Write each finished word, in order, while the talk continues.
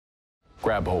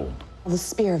Grab hold. The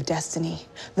Spear of Destiny,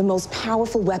 the most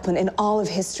powerful weapon in all of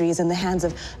history, is in the hands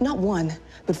of not one,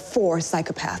 but 4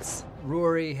 psychopaths.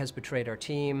 Rory has betrayed our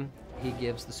team. He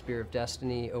gives the Spear of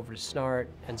Destiny over to Snart,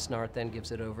 and Snart then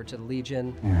gives it over to the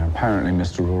Legion. Yeah, apparently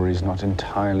Mr. Rory's not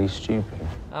entirely stupid.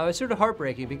 It's sort of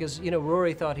heartbreaking because, you know,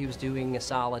 Rory thought he was doing a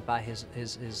solid by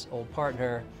his old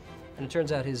partner, and it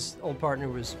turns out his old partner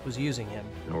was using him.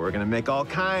 And we're gonna make all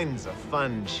kinds of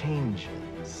fun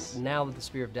changes. Now that the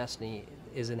Spear of Destiny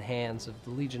is in hands of the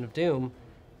Legion of Doom,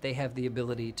 they have the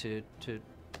ability to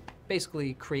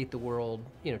basically create the world,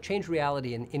 you know, change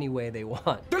reality in any way they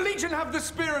want. The Legion have the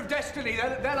Spear of Destiny.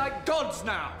 They're like gods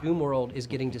now. Doomworld is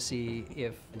getting to see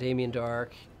if Damien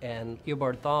Dark and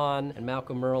Eobard Thawne and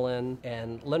Malcolm Merlin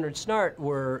and Leonard Snart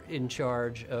were in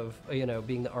charge of, you know,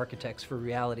 being the architects for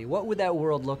reality. What would that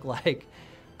world look like?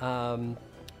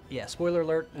 Yeah, spoiler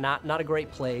alert, not a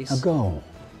great place. Now go.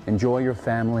 Enjoy your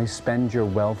family, spend your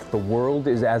wealth. The world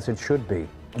is as it should be.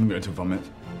 I'm going to vomit.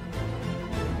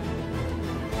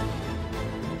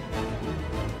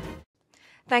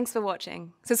 Thanks for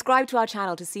watching. Subscribe to our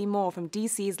channel to see more from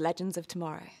DC's Legends of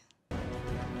Tomorrow.